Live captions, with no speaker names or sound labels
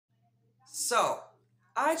So,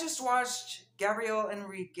 I just watched Gabriel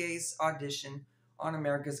Henrique's audition on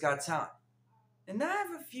America's Got Talent, and I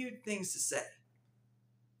have a few things to say.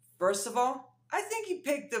 First of all, I think he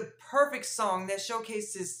picked the perfect song that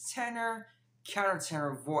showcased his tenor,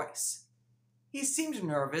 countertenor voice. He seemed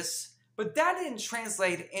nervous, but that didn't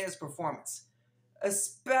translate in his performance,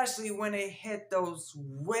 especially when it hit those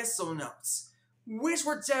whistle notes, which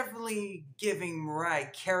were definitely giving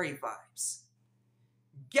Mariah Carey vibes.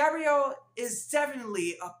 Gabrielle is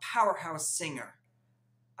definitely a powerhouse singer.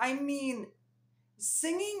 I mean,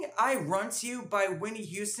 singing I Run to You by Whitney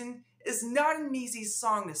Houston is not an easy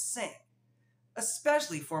song to sing,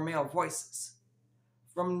 especially for male voices.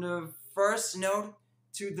 From the first note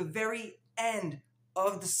to the very end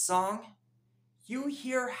of the song, you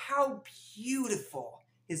hear how beautiful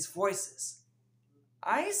his voice is.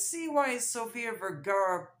 I see why Sofia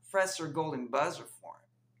Vergara pressed her golden buzzer for him.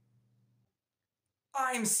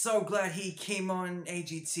 I'm so glad he came on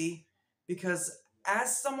AGT because,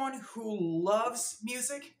 as someone who loves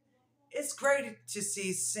music, it's great to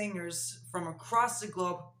see singers from across the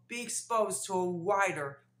globe be exposed to a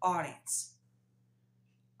wider audience.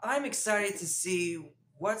 I'm excited to see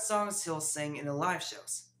what songs he'll sing in the live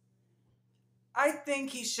shows. I think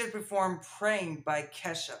he should perform Praying by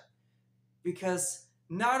Kesha because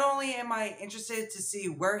not only am I interested to see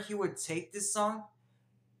where he would take this song,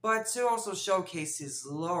 but to also showcase his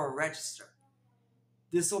lower register.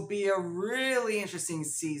 This will be a really interesting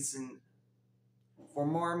season. For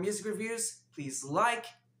more music reviews, please like,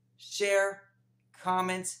 share,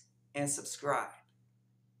 comment, and subscribe.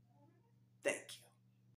 Thank you.